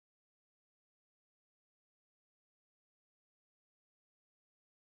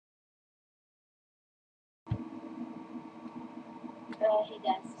Hey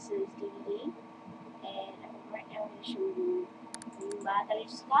guys, this is DVD, and right now I'm going to show you a new mod that I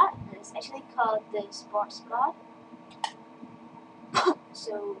just got, and it's actually called the Sports Mod.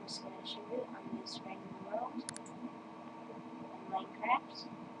 So I'm just going to show you on this random world in Minecraft.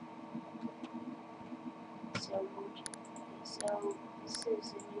 So this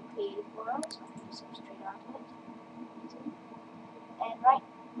is a new creative world, so I'm going to just go straight onto it. And right,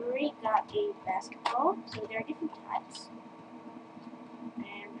 we already got a basketball, so there are different types.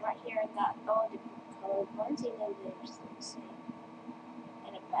 And right here I got all different colored ones, even though they're still the same.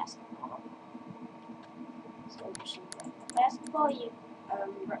 And a basketball. So I'll just show you that. Basketball, you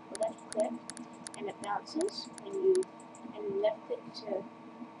left click and it bounces, and left click to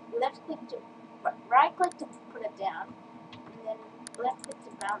right click to put it down, and then left click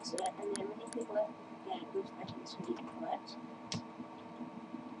to bounce it, and then when you click left click again, it goes back to this way to collect.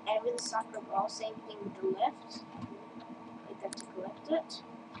 And with the soccer ball, same thing with the left. Click that to collect it.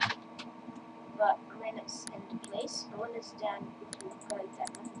 But when it's into place, but when it's down, if you go like that,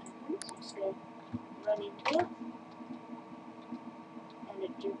 nothing happens. You just go run into it, and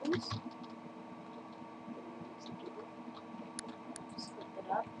it dribbles. Just flip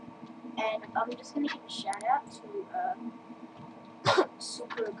it up. And I'm just gonna give a shout out to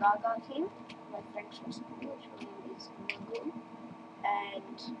Super Gaga King, my friend from school, which her name is Mungu.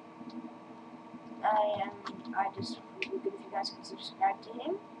 And I just would be good if you guys could subscribe to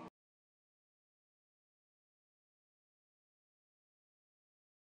him.